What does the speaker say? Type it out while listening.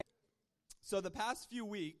So the past few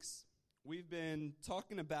weeks, we've been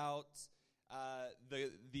talking about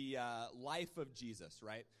the life of Jesus,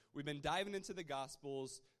 right? We've been diving into the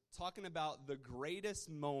Gospels, talking about the greatest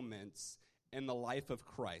moments in the life of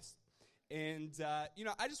Christ. And,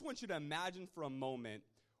 I just want you to imagine for a moment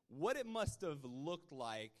what it must have looked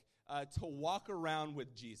like to walk around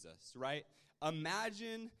with Jesus, right?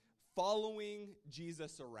 Imagine following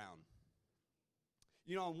Jesus around.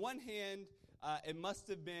 On one hand, it must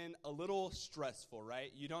have been a little stressful,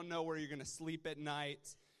 right? You don't know where you're going to sleep at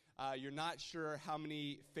night. You're not sure how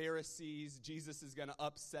many Pharisees Jesus is going to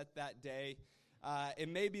upset that day. It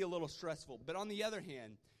may be a little stressful. But on the other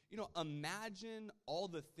hand, imagine all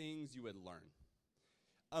the things you would learn.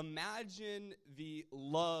 Imagine the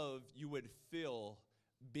love you would feel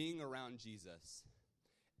being around Jesus.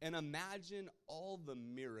 And imagine all the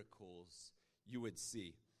miracles you would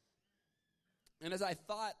see. And as I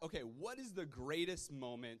thought, okay, what is the greatest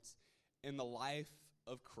moment in the life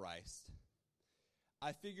of Christ?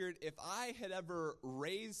 I figured if I had ever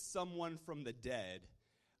raised someone from the dead,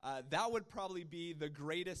 that would probably be the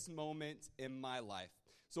greatest moment in my life.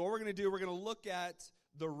 So what we're going to do, we're going to look at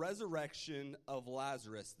the resurrection of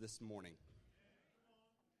Lazarus this morning.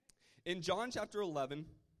 In John chapter 11,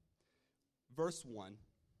 verse 1,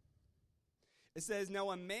 it says, "Now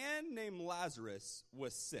a man named Lazarus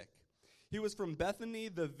was sick. He was from Bethany,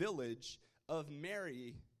 the village of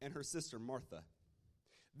Mary and her sister Martha.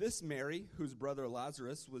 This Mary, whose brother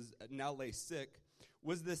Lazarus was now lay sick,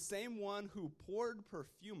 was the same one who poured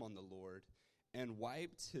perfume on the Lord and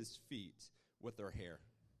wiped his feet with her hair.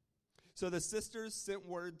 So the sisters sent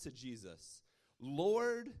word to Jesus,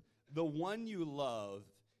 'Lord, the one you love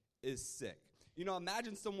is sick.'"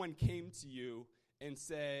 Imagine someone came to you and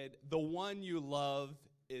said, "The one you love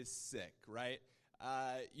is sick," right?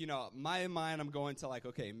 My mind, I'm going to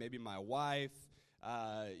okay, maybe my wife,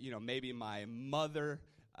 maybe my mother.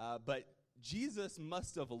 But Jesus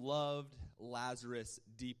must have loved Lazarus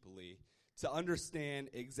deeply to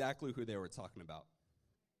understand exactly who they were talking about.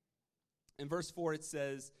 In verse 4, it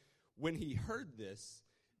says, "When he heard this,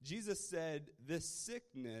 Jesus said, 'This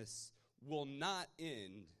sickness will not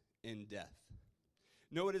end in death.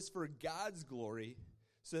 No, it is for God's glory,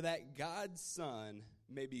 so that God's Son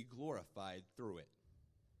may be glorified through it.'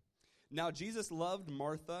 Now Jesus loved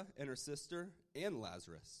Martha and her sister and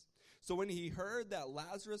Lazarus. So when he heard that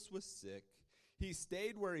Lazarus was sick, he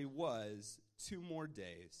stayed where he was 2 more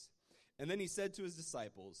days. And then he said to his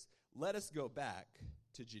disciples, 'Let us go back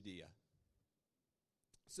to Judea.'"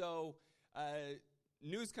 So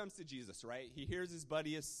news comes to Jesus, right? He hears his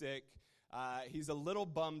buddy is sick. He's a little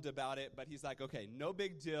bummed about it, but he's like, okay, no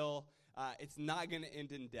big deal. It's not going to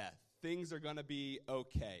end in death. Things are going to be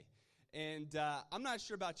okay. And I'm not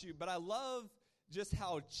sure about you, but I love just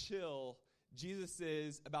how chill Jesus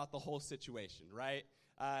is about the whole situation, right?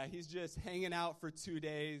 He's just hanging out for 2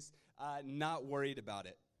 days, not worried about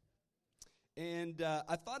it. And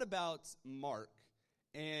I thought about Mark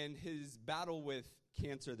and his battle with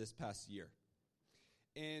cancer this past year.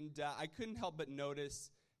 And I couldn't help but notice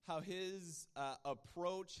how his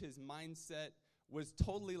approach, his mindset was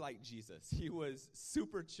totally like Jesus. He was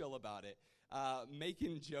super chill about it,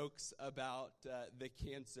 making jokes about the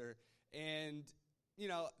cancer. And,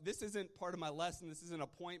 this isn't part of my lesson. This isn't a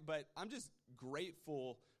point, but I'm just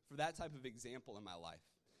grateful for that type of example in my life.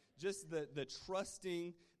 Just the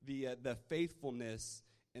trusting, the faithfulness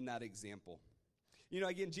in that example.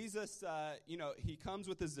 Again, Jesus, he comes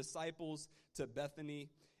with his disciples to Bethany,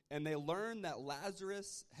 and they learn that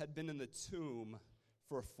Lazarus had been in the tomb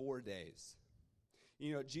for 4 days.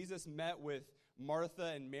 Jesus met with Martha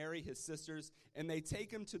and Mary, his sisters, and they take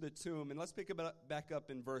him to the tomb. And let's pick it back up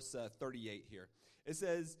in verse 38 here. It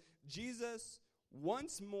says, "Jesus,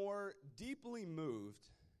 once more deeply moved,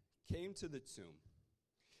 came to the tomb.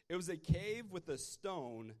 It was a cave with a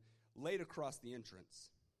stone laid across the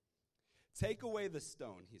entrance. 'Take away the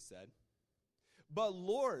stone,' he said. 'But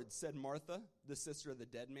Lord,' said Martha, the sister of the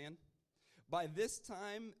dead man, 'by this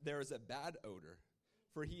time there is a bad odor,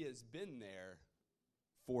 for he has been there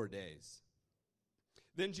 4 days.'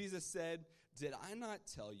 Then Jesus said, 'Did I not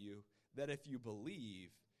tell you that if you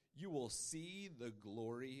believe, you will see the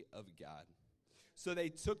glory of God?' So they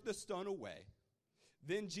took the stone away.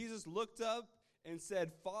 Then Jesus looked up and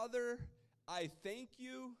said, 'Father, I thank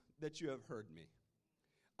you that you have heard me.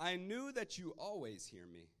 I knew that you always hear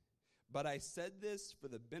me, but I said this for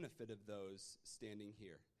the benefit of those standing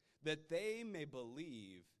here, that they may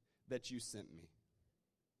believe that you sent me.'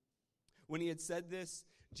 When he had said this,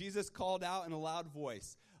 Jesus called out in a loud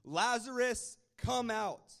voice, 'Lazarus, come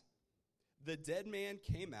out!' The dead man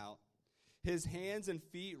came out, his hands and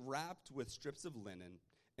feet wrapped with strips of linen,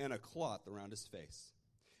 and a cloth around his face.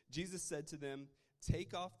 Jesus said to them,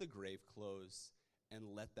 "Take off the grave clothes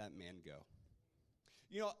and let that man go."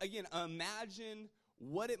 Again, imagine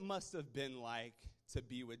what it must have been like to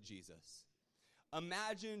be with Jesus.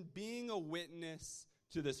 Imagine being a witness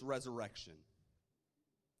to this resurrection.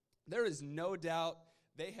 There is no doubt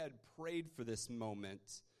they had prayed for this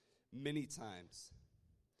moment many times.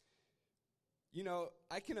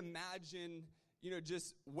 I can imagine,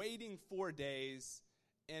 just waiting 4 days,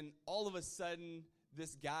 and all of a sudden,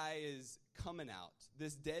 this guy is coming out.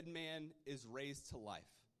 This dead man is raised to life.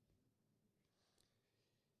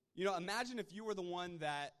 Imagine if you were the one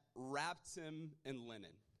that wrapped him in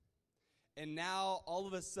linen. And now, all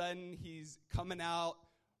of a sudden, he's coming out,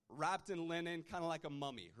 wrapped in linen, kind of like a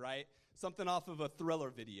mummy, right? Something off of a Thriller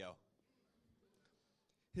video.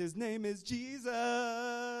 His name is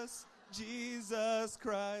Jesus, Jesus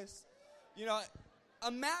Christ.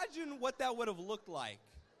 Imagine what that would have looked like.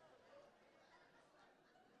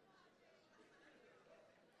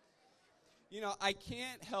 I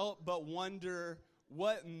can't help but wonder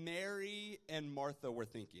what Mary and Martha were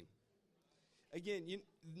thinking. Again,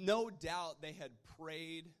 no doubt they had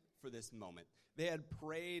prayed for this moment. They had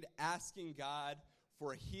prayed asking God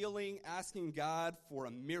for healing, asking God for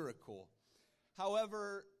a miracle.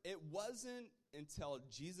 However, it wasn't until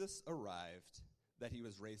Jesus arrived that he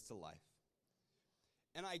was raised to life.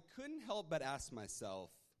 And I couldn't help but ask myself,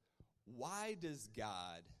 why does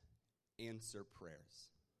God answer prayers?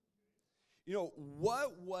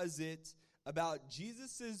 What was it about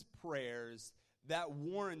Jesus' prayers that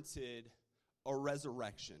warranted a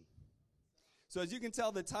resurrection? So as you can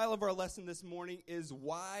tell, the title of our lesson this morning is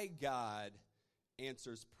Why God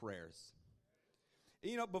Answers Prayers.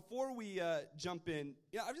 Before we jump in,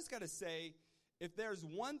 I've just got to say, if there's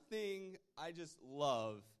one thing I just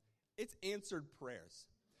love, it's answered prayers.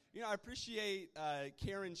 I appreciate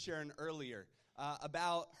Karen sharing earlier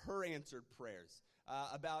about her answered prayers,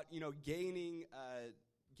 about gaining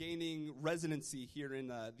residency here in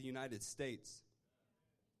the United States.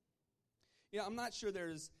 I'm not sure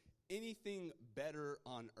there's anything better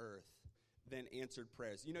on earth than answered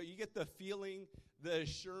prayers. You get the feeling, the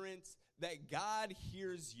assurance that God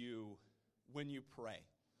hears you when you pray.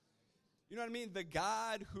 You know what I mean? The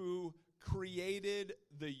God who created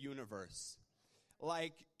the universe.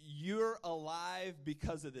 Like, you're alive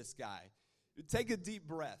because of this guy. Take a deep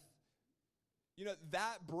breath.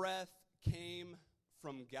 That breath came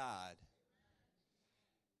from God.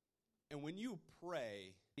 And when you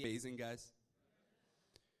pray, amazing, guys.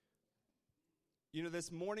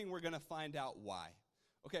 This morning we're going to find out why.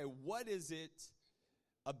 Okay, what is it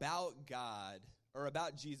about God, or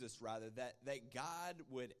about Jesus rather, that God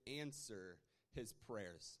would answer his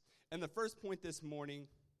prayers? And the first point this morning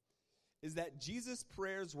is that Jesus'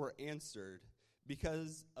 prayers were answered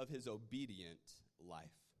because of his obedient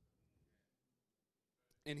life.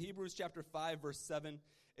 In Hebrews chapter 5, verse 7,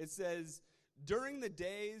 it says, "During the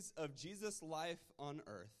days of Jesus' life on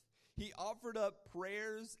earth, he offered up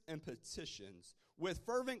prayers and petitions with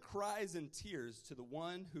fervent cries and tears to the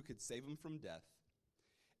one who could save him from death.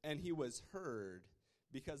 And he was heard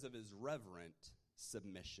because of his reverent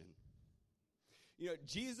submission."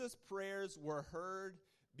 Jesus' prayers were heard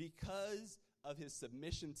because of his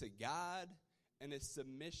submission to God and his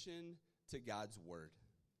submission to God's word.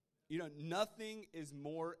 Nothing is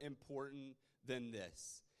more important than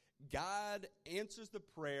this. God answers the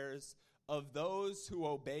prayers of those who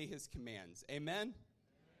obey his commands. Amen?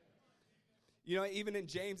 Even in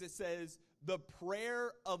James it says, the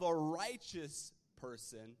prayer of a righteous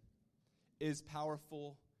person is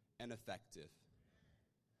powerful and effective.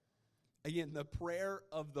 Again, the prayer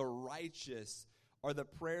of the righteous are the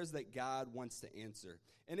prayers that God wants to answer.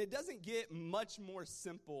 And it doesn't get much more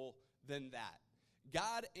simple than that.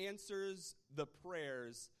 God answers the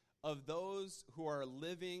prayers of those who are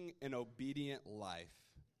living an obedient life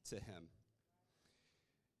to him.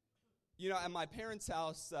 At my parents'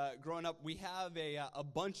 house, growing up, we have a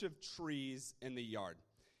bunch of trees in the yard.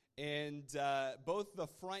 And both the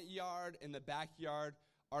front yard and the backyard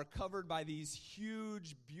are covered by these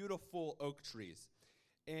huge, beautiful oak trees.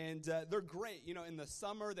 And they're great. In the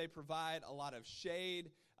summer, they provide a lot of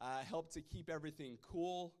shade, help to keep everything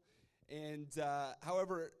cool. And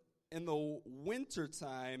however, in the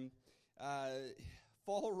wintertime,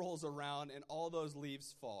 fall rolls around and all those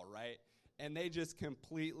leaves fall, right? And they just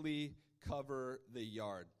completely cover the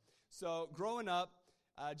yard. So growing up,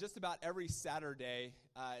 just about every Saturday,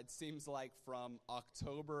 it seems like from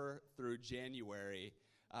October through January,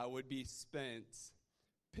 would be spent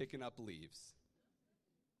picking up leaves.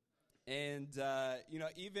 And,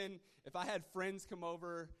 even if I had friends come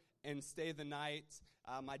over and stay the night,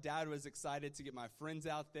 My dad was excited to get my friends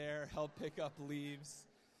out there, help pick up leaves.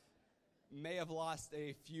 May have lost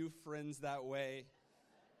a few friends that way.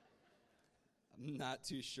 I'm not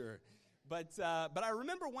too sure. But I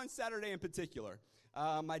remember one Saturday in particular.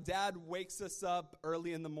 My dad wakes us up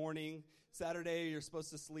early in the morning. Saturday, you're supposed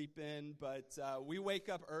to sleep in, but we wake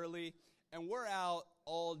up early, and we're out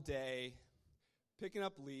all day picking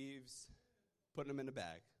up leaves, putting them in a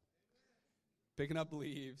bag. Picking up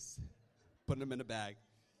leaves, putting them in a bag.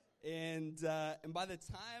 And by the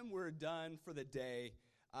time we're done for the day,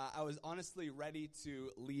 I was honestly ready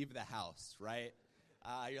to leave the house, right?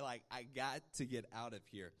 You're like, I got to get out of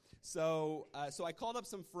here. So I called up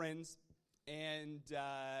some friends, and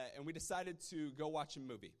we decided to go watch a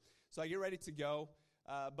movie. So I get ready to go,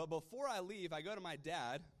 but before I leave, I go to my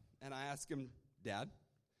dad, and I ask him, Dad,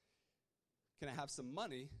 can I have some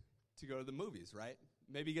money to go to the movies, right?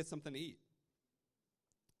 Maybe get something to eat.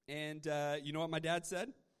 And you know what my dad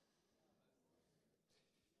said?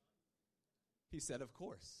 He said, of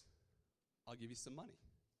course, I'll give you some money.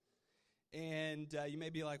 And you may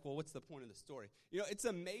be like, well, what's the point of the story? You know, it's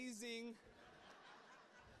amazing.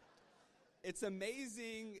 It's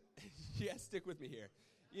amazing. Yeah, stick with me here.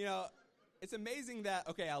 You know, it's amazing that,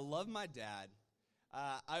 okay, I love my dad.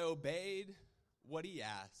 I obeyed what he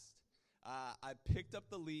asked. I picked up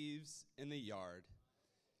the leaves in the yard.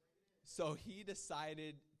 So he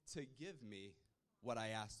decided to give me what I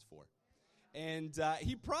asked for. And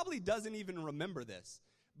he probably doesn't even remember this,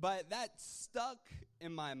 but that stuck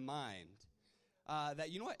in my mind that,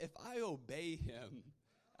 you know what, if I obey him,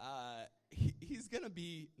 he's going to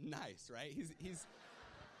be nice, right? He's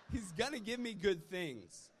going to give me good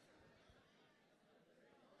things.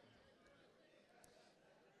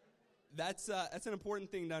 That's an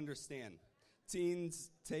important thing to understand.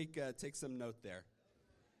 Teens, take some note there.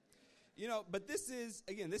 You know, but this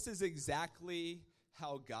is exactly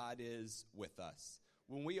how God is with us.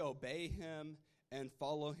 When we obey him and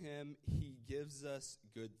follow him, he gives us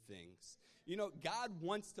good things. You know, God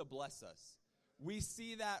wants to bless us. We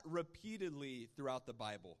see that repeatedly throughout the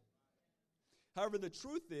Bible. However, the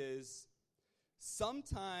truth is,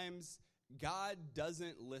 sometimes God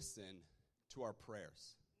doesn't listen to our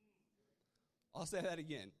prayers. I'll say that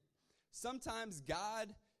again. Sometimes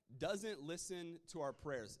God doesn't listen to our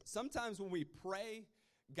prayers. Sometimes when we pray,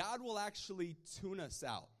 God will actually tune us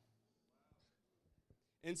out.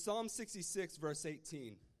 In Psalm 66, verse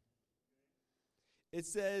 18, it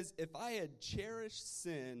says, if I had cherished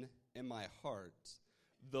sin in my heart,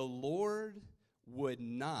 the Lord would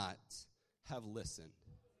not have listened.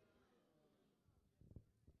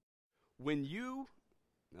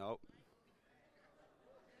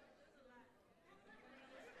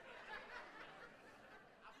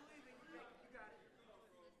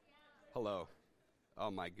 Hello.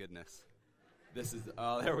 Oh, my goodness.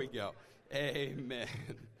 There we go. Amen.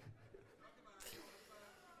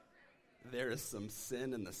 There is some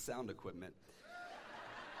sin in the sound equipment.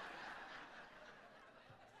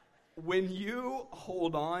 When you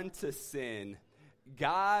hold on to sin,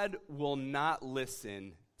 God will not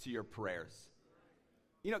listen to your prayers.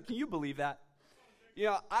 You know, can you believe that? You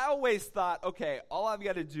know, I always thought, okay, all I've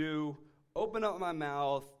got to do, open up my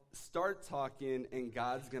mouth, start talking, and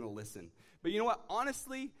God's going to listen. But you know what?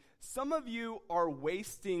 Honestly, some of you are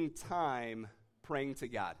wasting time praying to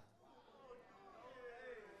God.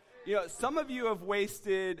 You know, some of you have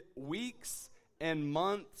wasted weeks and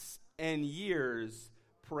months and years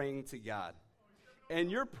praying to God.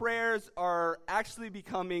 And your prayers are actually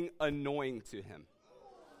becoming annoying to him.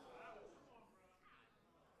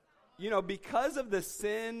 You know, because of the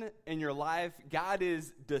sin in your life, God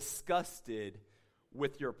is disgusted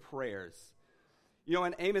with your prayers. You know,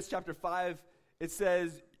 in Amos chapter 5, it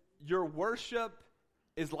says, your worship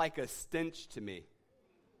is like a stench to me.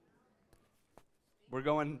 We're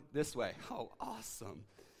going this way. Oh, awesome.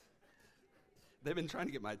 They've been trying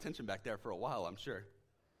to get my attention back there for a while, I'm sure.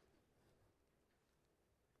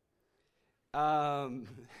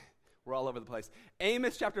 We're all over the place.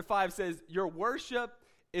 Amos chapter 5 says, your worship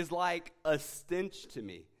is like a stench to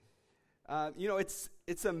me. You know, it's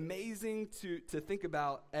amazing to think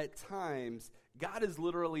about at times. God is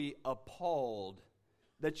literally appalled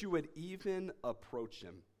that you would even approach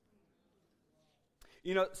him.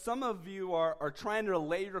 You know, some of you are trying to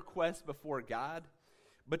lay requests before God,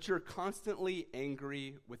 but you're constantly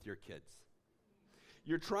angry with your kids.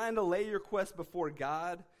 You're trying to lay your requests before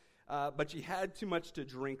God, but you had too much to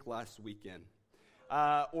drink last weekend.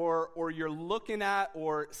 Or you're looking at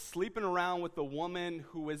or sleeping around with a woman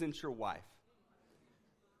who isn't your wife.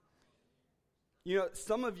 You know,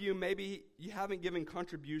 some of you, maybe you haven't given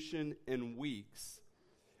contribution in weeks,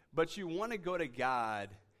 but you want to go to God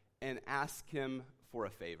and ask him for a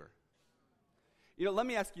favor. Let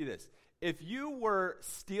me ask you this. If you were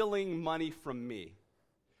stealing money from me,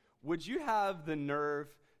 would you have the nerve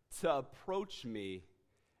to approach me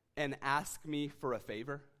and ask me for a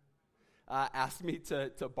favor? Ask me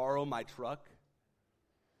to borrow my truck?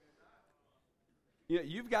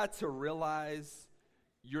 You've got to realize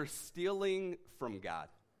you're stealing from God.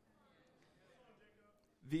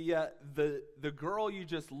 The girl you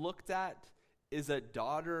just looked at is a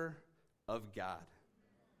daughter of God.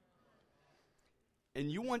 And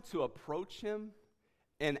you want to approach him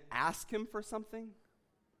and ask him for something?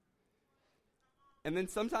 And then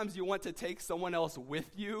sometimes you want to take someone else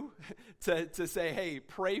with you to say, hey,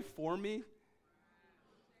 pray for me.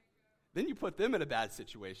 Then you put them in a bad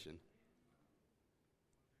situation.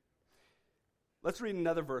 Let's read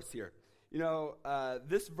another verse here.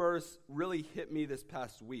 This verse really hit me this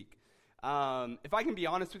past week. If I can be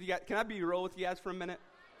honest with you guys, can I be real with you guys for a minute?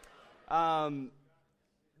 Janelle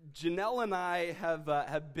and I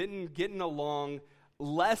have been getting along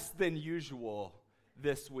less than usual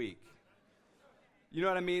this week. You know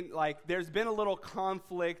what I mean? Like, there's been a little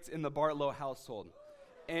conflict in the Bartlow household.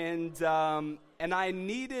 And I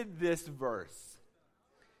needed this verse.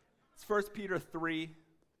 It's 1 Peter 3,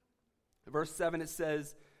 verse 7. It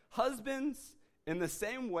says, husbands, in the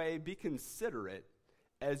same way, be considerate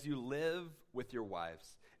as you live with your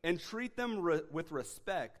wives, and treat them with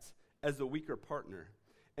respect as a weaker partner,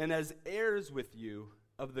 and as heirs with you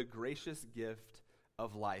of the gracious gift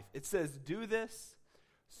of life. It says, do this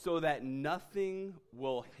so that nothing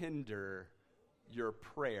will hinder your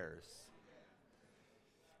prayers.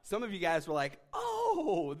 Some of you guys were like,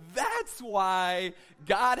 oh, that's why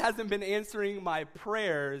God hasn't been answering my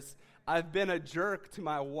prayers. I've been a jerk to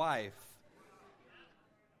my wife.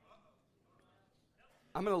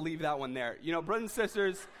 I'm going to leave that one there. Brothers and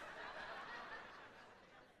sisters,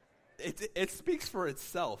 it speaks for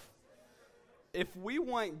itself. If we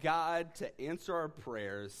want God to answer our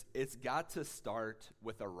prayers, it's got to start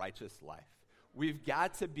with a righteous life. We've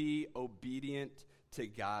got to be obedient to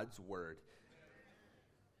God's word.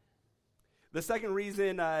 The second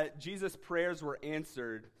reason Jesus' prayers were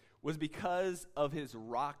answered was because of his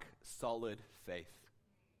rock-solid faith.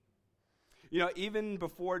 Even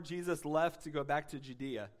before Jesus left to go back to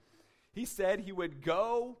Judea, he said he would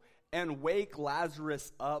go and wake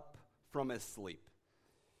Lazarus up from his sleep.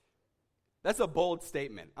 That's a bold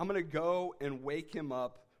statement. I'm going to go and wake him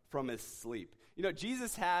up from his sleep.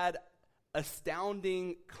 Jesus had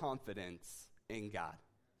astounding confidence in God.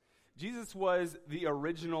 Jesus was the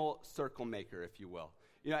original circle maker, if you will.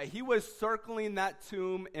 He was circling that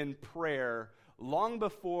tomb in prayer long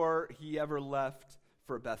before he ever left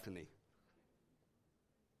for Bethany.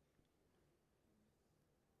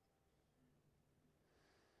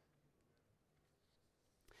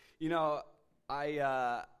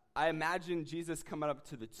 I imagine Jesus coming up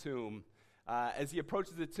to the tomb. As he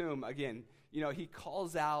approaches the tomb, again, he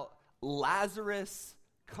calls out, Lazarus,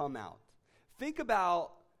 come out. Think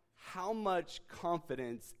about how much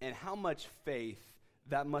confidence and how much faith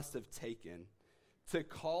that must have taken to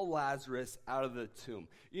call Lazarus out of the tomb.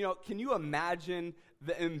 Can you imagine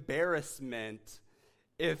the embarrassment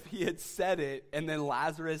if he had said it and then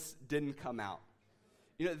Lazarus didn't come out?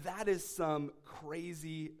 That is some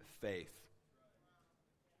crazy faith.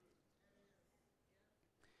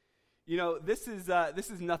 This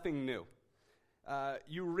is nothing new.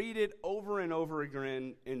 You read it over and over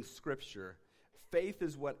again in Scripture. Faith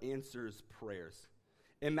is what answers prayers.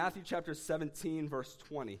 In Matthew chapter 17, verse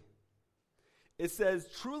 20, it says,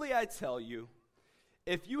 truly I tell you,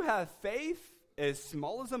 if you have faith as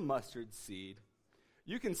small as a mustard seed,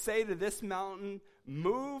 you can say to this mountain,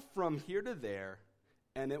 move from here to there,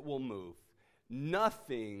 and it will move.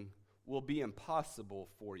 Nothing will be impossible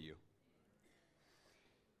for you.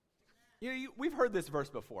 We've heard this verse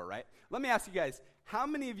before, right? Let me ask you guys, how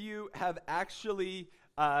many of you have actually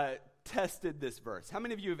tested this verse? How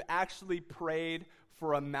many of you have actually prayed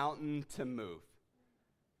for a mountain to move?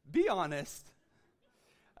 Be honest.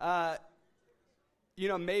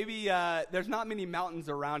 Maybe there's not many mountains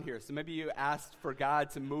around here, so maybe you asked for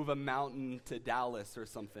God to move a mountain to Dallas or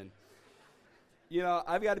something.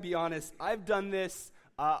 I've got to be honest. I've done this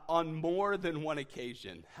on more than one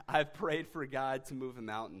occasion. I've prayed for God to move a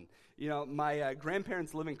mountain. My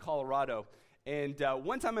grandparents live in Colorado, and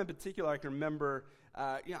one time in particular I can remember,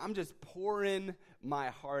 I'm just pouring my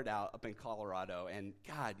heart out up in Colorado, and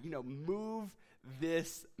God, move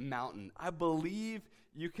this mountain. I believe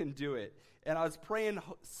you can do it. And I was praying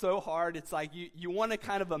so hard, it's like you want to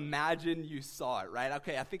kind of imagine you saw it, right?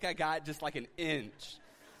 Okay, I think I got just like an inch.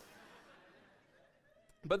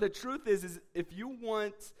 But the truth is if you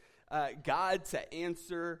want God to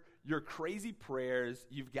answer your crazy prayers,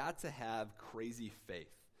 you've got to have crazy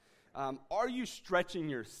faith. Are you stretching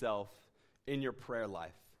yourself in your prayer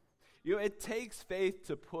life? It takes faith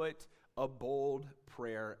to put a bold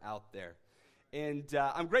prayer out there. And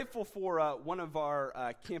I'm grateful for one of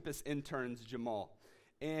our campus interns, Jamal.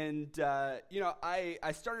 And,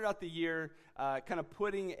 I started out the year kind of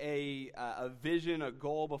putting a vision, a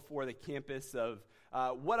goal before the campus of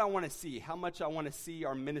what I want to see, how much I want to see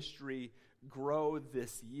our ministry grow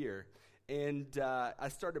this year. And I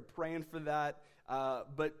started praying for that.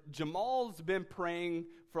 But Jamal's been praying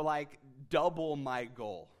for like double my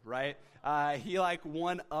goal, right? He like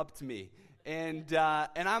one-upped me. And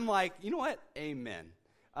I'm like, you know what? Amen.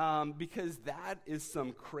 Because that is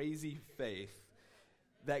some crazy faith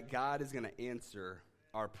that God is going to answer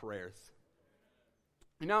our prayers.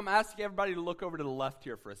 I'm asking everybody to look over to the left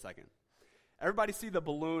here for a second. Everybody see the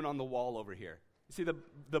balloon on the wall over here? You see the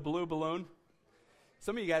blue balloon?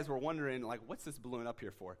 Some of you guys were wondering, like, what's this balloon up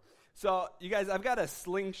here for? So, you guys, I've got a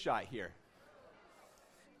slingshot here.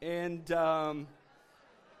 And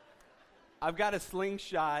I've got a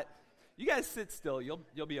slingshot. You guys sit still.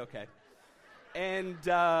 You'll be okay. And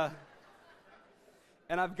I've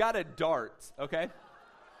got a dart, okay?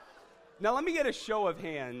 Now, let me get a show of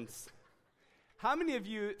hands. How many of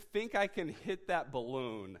you think I can hit that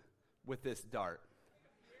balloon with this dart?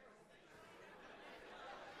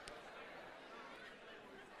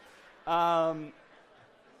 That's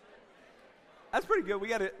pretty good. We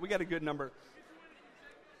got a good number.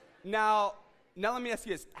 Now let me ask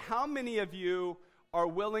you this. How many of you are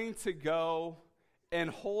willing to go and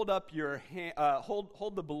hold up your hand,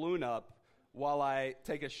 hold the balloon up while I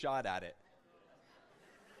take a shot at it?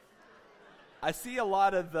 I see a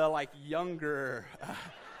lot of the younger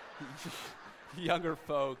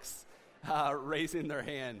folks raising their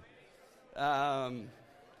hand.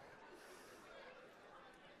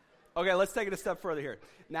 Okay, let's take it a step further here.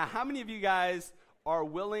 Now, how many of you guys are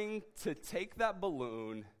willing to take that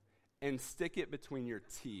balloon and stick it between your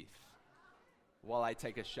teeth while I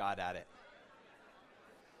take a shot at it?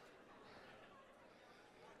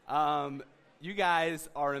 You guys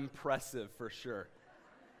are impressive for sure.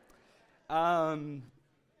 I'm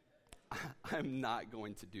not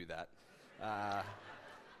going to do that.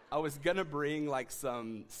 I was going to bring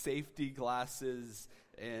some safety glasses,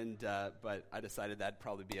 but I decided that'd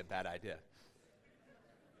probably be a bad idea.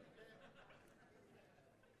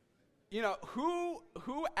 Who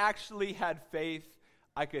actually had faith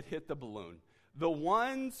I could hit the balloon? The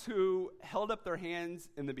ones who held up their hands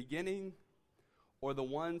in the beginning or the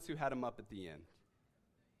ones who had them up at the end?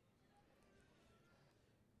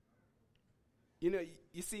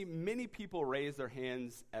 You see, many people raised their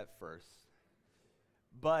hands at first,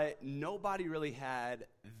 but nobody really had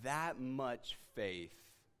that much faith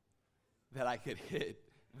that I could hit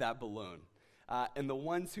that balloon. And the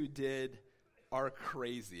ones who did are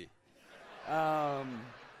crazy. But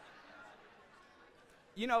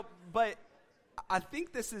I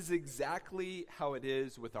think this is exactly how it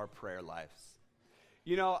is with our prayer lives.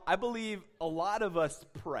 I believe a lot of us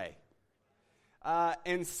pray.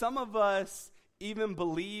 And some of us even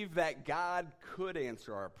believe that God could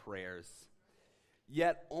answer our prayers,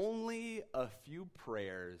 yet only a few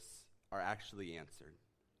prayers are actually answered.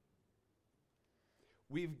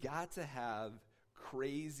 We've got to have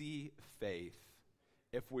crazy faith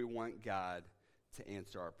if we want God to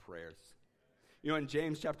answer our prayers. In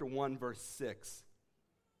James chapter 1, verse 6,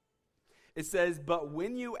 it says, "But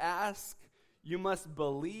when you ask, you must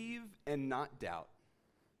believe and not doubt.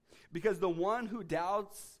 Because the one who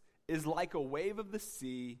doubts is like a wave of the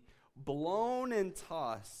sea, blown and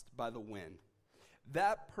tossed by the wind.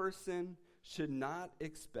 That person should not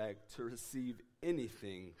expect to receive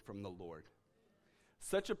anything from the Lord.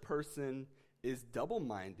 Such a person is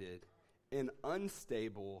double-minded and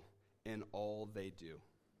unstable in all they do."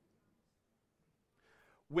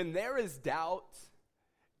 When there is doubt,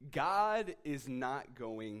 God is not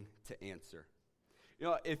going to answer.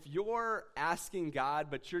 If you're asking God,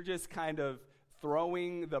 but you're just kind of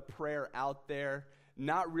throwing the prayer out there,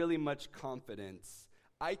 not really much confidence,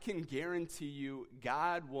 I can guarantee you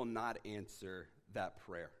God will not answer that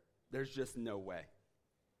prayer. There's just no way.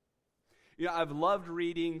 I've loved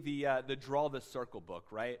reading the Draw the Circle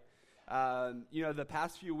book, right? The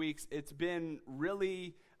past few weeks, it's been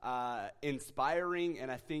really inspiring and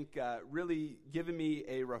I think really given me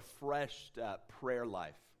a refreshed prayer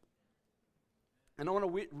life. And I want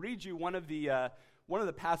to read you one of the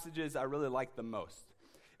passages I really like the most.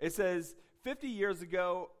 It says, 50 years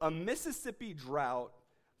ago, a Mississippi drought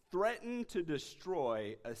threatened to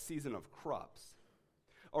destroy a season of crops.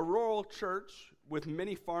 a rural church with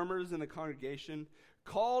many farmers in the congregation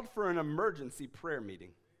called for an emergency prayer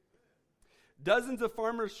meeting. Dozens of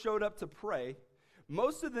farmers showed up to pray.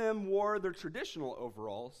 Most of them wore their traditional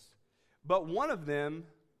overalls, but one of them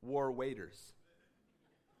wore waders.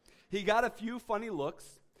 He got a few funny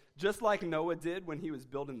looks, just like Noah did when he was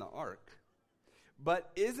building the ark. But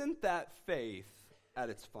isn't that faith at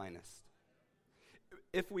its finest?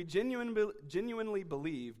 If we genuinely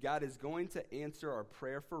believe God is going to answer our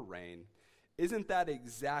prayer for rain, isn't that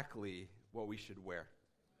exactly what we should wear?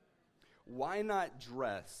 Why not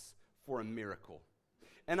dress for a miracle?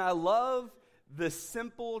 And I love the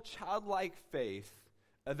simple, childlike faith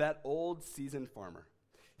of that old seasoned farmer.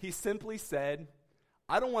 He simply said,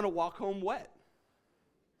 I don't want to walk home wet.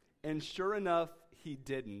 And sure enough, he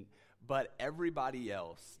didn't, but everybody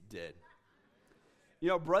else did. You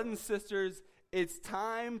know, brothers and sisters, it's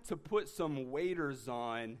time to put some waders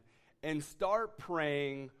on and start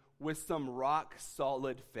praying with some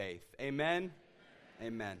rock-solid faith. Amen?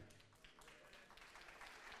 Amen.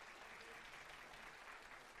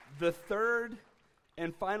 The third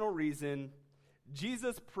and final reason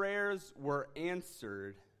Jesus' prayers were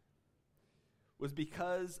answered was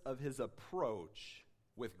because of his approach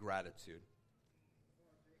with gratitude.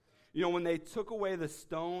 You know, when they took away the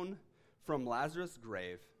stone from Lazarus'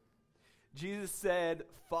 grave, Jesus said,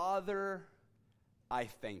 Father, I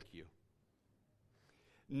thank you.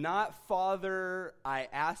 Not Father, I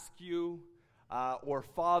ask you, or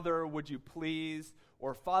Father, would you please,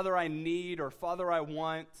 or Father, I need, or Father, I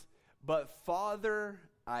want, but Father,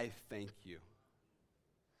 I thank you.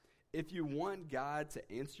 If you want God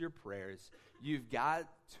to answer your prayers, you've got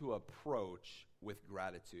to approach with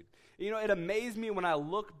gratitude. You know, it amazed me when I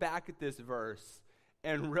look back at this verse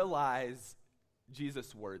and realize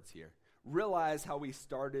Jesus' words here. Realize how he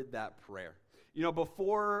started that prayer. You know,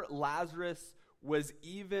 before Lazarus was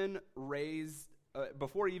even raised,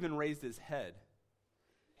 before he even raised his head,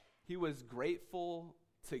 he was grateful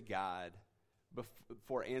to God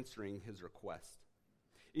for answering his request.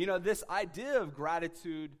 You know, this idea of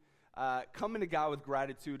gratitude, coming to God with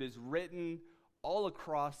gratitude, is written all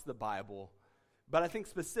across the Bible, but I think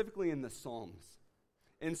specifically in the Psalms.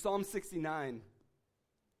 In Psalm 69,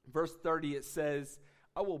 verse 30, it says,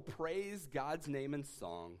 I will praise God's name in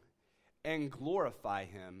song and glorify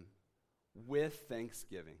him with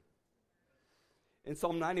thanksgiving. In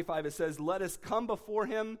Psalm 95, it says, let us come before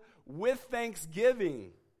him with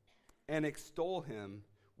thanksgiving and extol him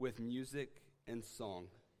with music and song.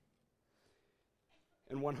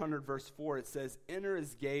 In 100 verse 4, it says, enter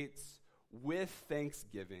his gates with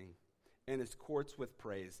thanksgiving and his courts with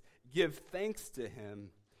praise. Give thanks to him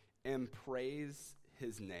and praise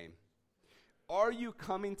his name. Are you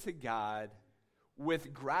coming to God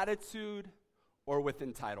with gratitude or with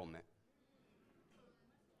entitlement?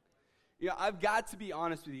 You know, I've got to be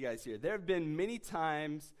honest with you guys here. There have been many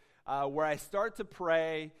times where I start to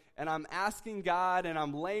pray and I'm asking God and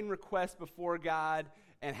I'm laying requests before God,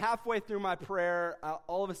 and halfway through my prayer,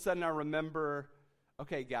 all of a sudden I remember,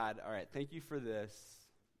 okay, God, all right, thank you for this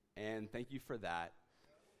and thank you for that.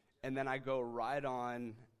 And then I go right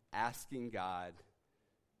on asking God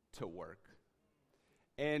to work.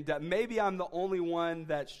 And maybe I'm the only one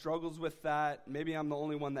that struggles with that. Maybe I'm the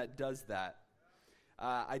only one that does that.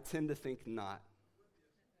 I tend to think not.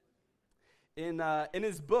 In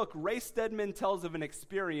his book, Ray Stedman tells of an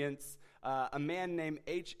experience a man named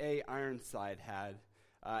H.A. Ironside had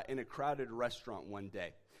in a crowded restaurant one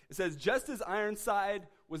day. It says, just as Ironside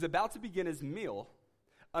was about to begin his meal,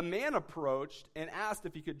 a man approached and asked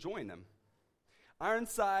if he could join him.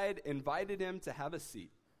 Ironside invited him to have a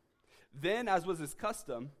seat. Then, as was his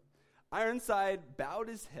custom, Ironside bowed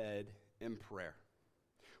his head in prayer.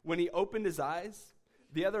 When he opened his eyes,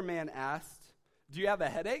 the other man asked, do you have a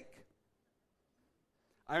headache?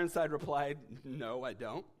 Ironside replied, no, I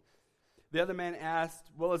don't. The other man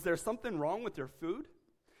asked, well, is there something wrong with your food?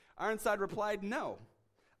 Ironside replied, no.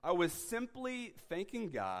 I was simply thanking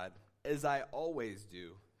God as I always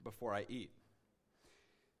do before I eat.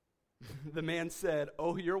 The man said,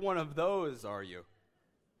 oh, you're one of those, are you?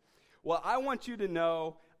 Well, I want you to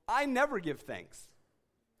know I never give thanks.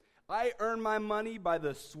 I earn my money by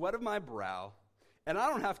the sweat of my brow, and I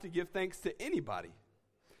don't have to give thanks to anybody.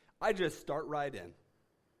 I just start right in.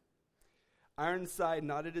 Ironside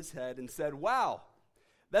nodded his head and said, wow,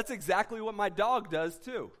 that's exactly what my dog does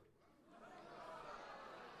too.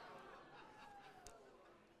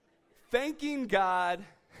 Thanking God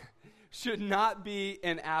should not be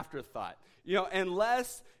an afterthought. You know,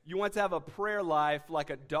 unless you want to have a prayer life like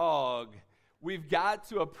a dog, we've got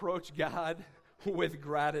to approach God with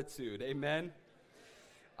gratitude. Amen?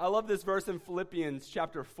 I love this verse in Philippians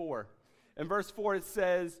chapter 4. In verse 4 it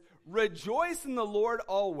says, "Rejoice in the Lord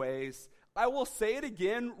always. I will say it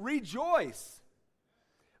again, rejoice.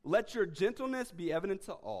 Let your gentleness be evident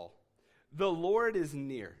to all. The Lord is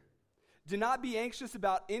near. Do not be anxious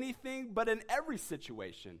about anything, but in every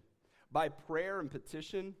situation, by prayer and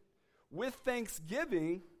petition, with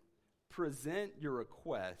thanksgiving, present your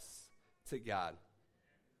requests to God."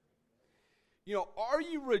 You know, are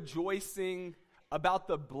you rejoicing about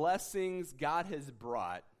the blessings God has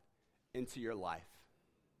brought into your life?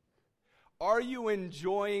 Are you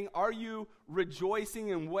rejoicing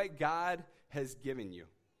in what God has given you?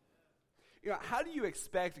 You know, how do you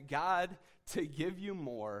expect God to give you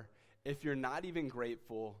more if you're not even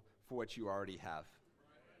grateful for what you already have?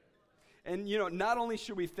 And, you know, not only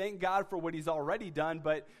should we thank God for what he's already done,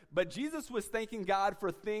 but Jesus was thanking God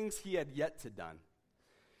for things he had yet to done.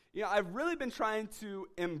 You know, I've really been trying to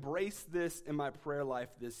embrace this in my prayer life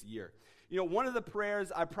this year. You know, one of the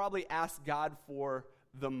prayers I probably asked God for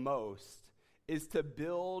the most is to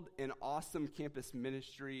build an awesome campus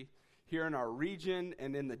ministry here in our region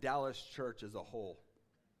and in the Dallas church as a whole.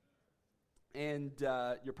 And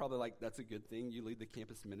you're probably like, that's a good thing. You lead the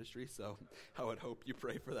campus ministry, so I would hope you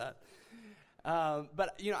pray for that.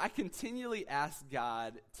 But, you know, I continually ask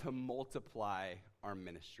God to multiply our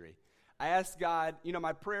ministry. I ask God, you know,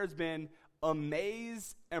 my prayer has been,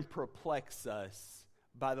 amaze and perplex us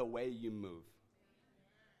by the way you move.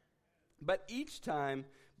 But each time,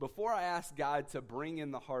 before I ask God to bring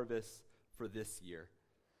in the harvest for this year,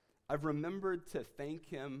 I've remembered to thank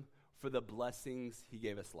him for the blessings he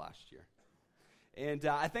gave us last year. And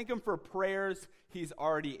I thank him for prayers he's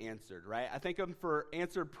already answered, right? I thank him for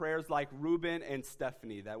answered prayers like Reuben and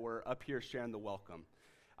Stephanie that were up here sharing the welcome.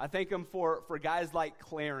 I thank him for guys like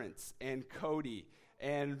Clarence and Cody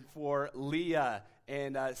and for Leah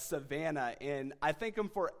and Savannah. And I thank him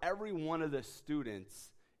for every one of the students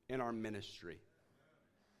in our ministry.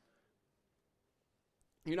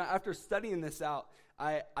 You know, after studying this out,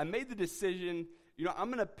 I made the decision, you know, I'm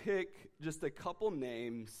going to pick just a couple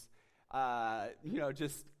names, you know,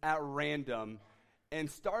 just at random, and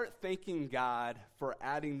start thanking God for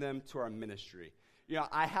adding them to our ministry. You know,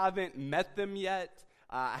 I haven't met them yet.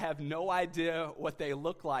 I have no idea what they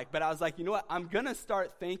look like, but I was like, you know what? I'm going to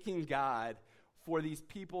start thanking God for these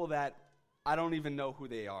people that I don't even know who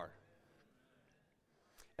they are.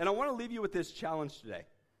 And I want to leave you with this challenge today.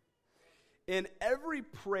 In every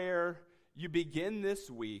prayer you begin this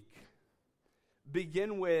week,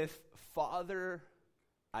 begin with, Father,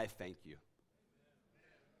 I thank you.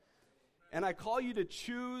 And I call you to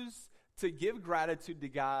choose to give gratitude to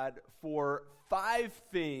God for 5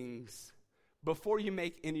 things before you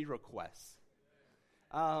make any requests.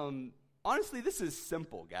 Honestly, this is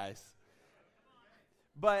simple, guys.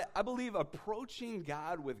 But I believe approaching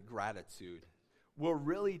God with gratitude will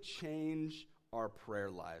really change our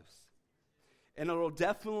prayer lives. And it'll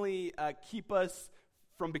definitely keep us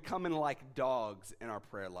from becoming like dogs in our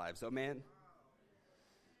prayer lives. Amen?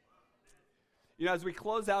 You know, as we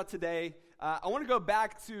close out today, I want to go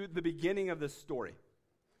back to the beginning of this story.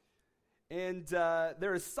 And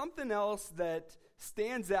there is something else that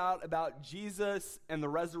stands out about Jesus and the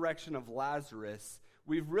resurrection of Lazarus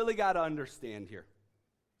we've really got to understand here.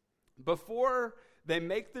 Before they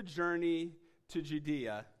make the journey to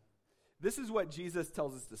Judea, this is what Jesus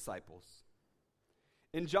tells his disciples.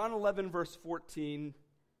 In John 11, verse 14,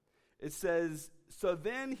 it says, "So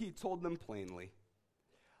then he told them plainly,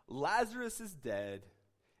 'Lazarus is dead,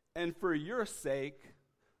 and for your sake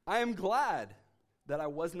I am glad that I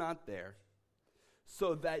was not there,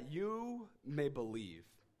 so that you may believe.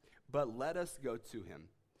 But let us go to him.'"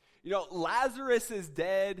 You know, Lazarus is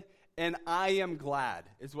dead, and I am glad,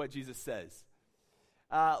 is what Jesus says.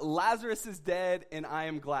 Lazarus is dead, and I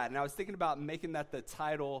am glad. And I was thinking about making that the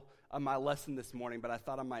title of my lesson this morning, but I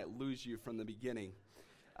thought I might lose you from the beginning.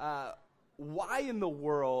 Why in the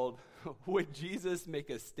world would Jesus make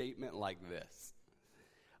a statement like this?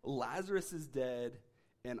 Lazarus is dead,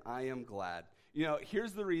 and I am glad. You know,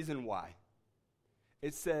 here's the reason why.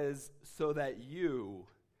 It says, so that you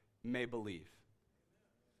may believe.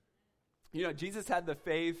 You know, Jesus had the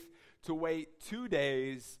faith to wait 2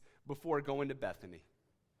 days before going to Bethany.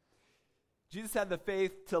 Jesus had the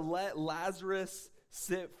faith to let Lazarus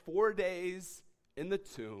sit 4 days in the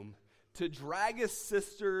tomb, to drag his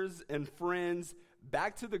sisters and friends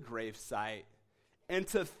back to the gravesite, and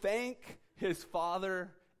to thank his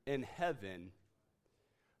Father in heaven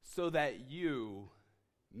so that you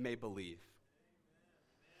may believe.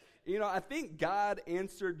 You know, I think God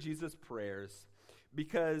answered Jesus' prayers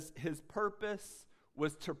because his purpose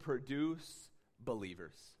was to produce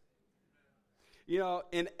believers.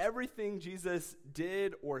 In everything Jesus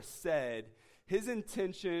did or said, his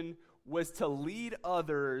intention was to lead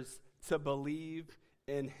others to believe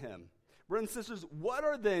in him. Brothers and sisters, what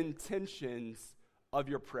are the intentions of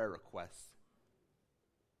your prayer requests?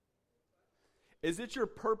 Is it your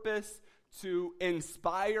purpose to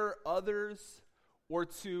inspire others or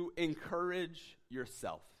to encourage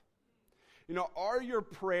yourself? Are your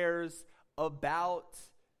prayers about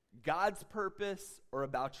God's purpose or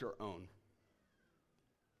about your own?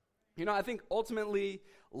 I think ultimately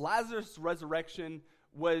Lazarus' resurrection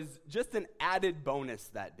was just an added bonus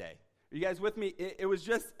that day. Are you guys with me? It was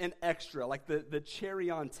just an extra, like the cherry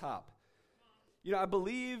on top. I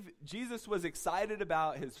believe Jesus was excited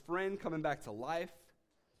about his friend coming back to life,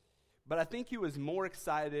 but I think he was more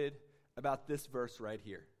excited about this verse right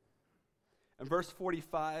here. In verse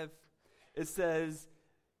 45, it says,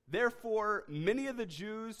 "Therefore, many of the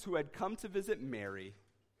Jews who had come to visit Mary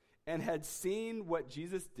and had seen what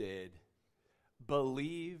Jesus did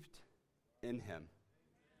believed in him."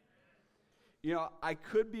 I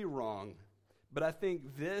could be wrong, but I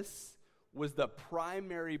think this was the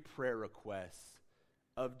primary prayer request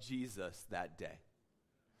of Jesus that day.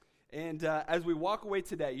 And as we walk away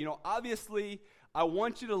today, obviously, I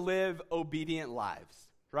want you to live obedient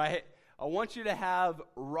lives, right? I want you to have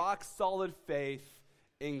rock-solid faith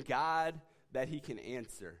in God that he can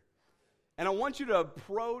answer. And I want you to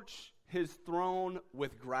approach his throne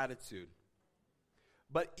with gratitude.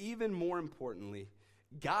 But even more importantly,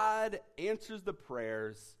 God answers the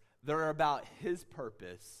prayers that are about his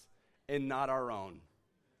purpose and not our own.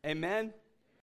 Amen?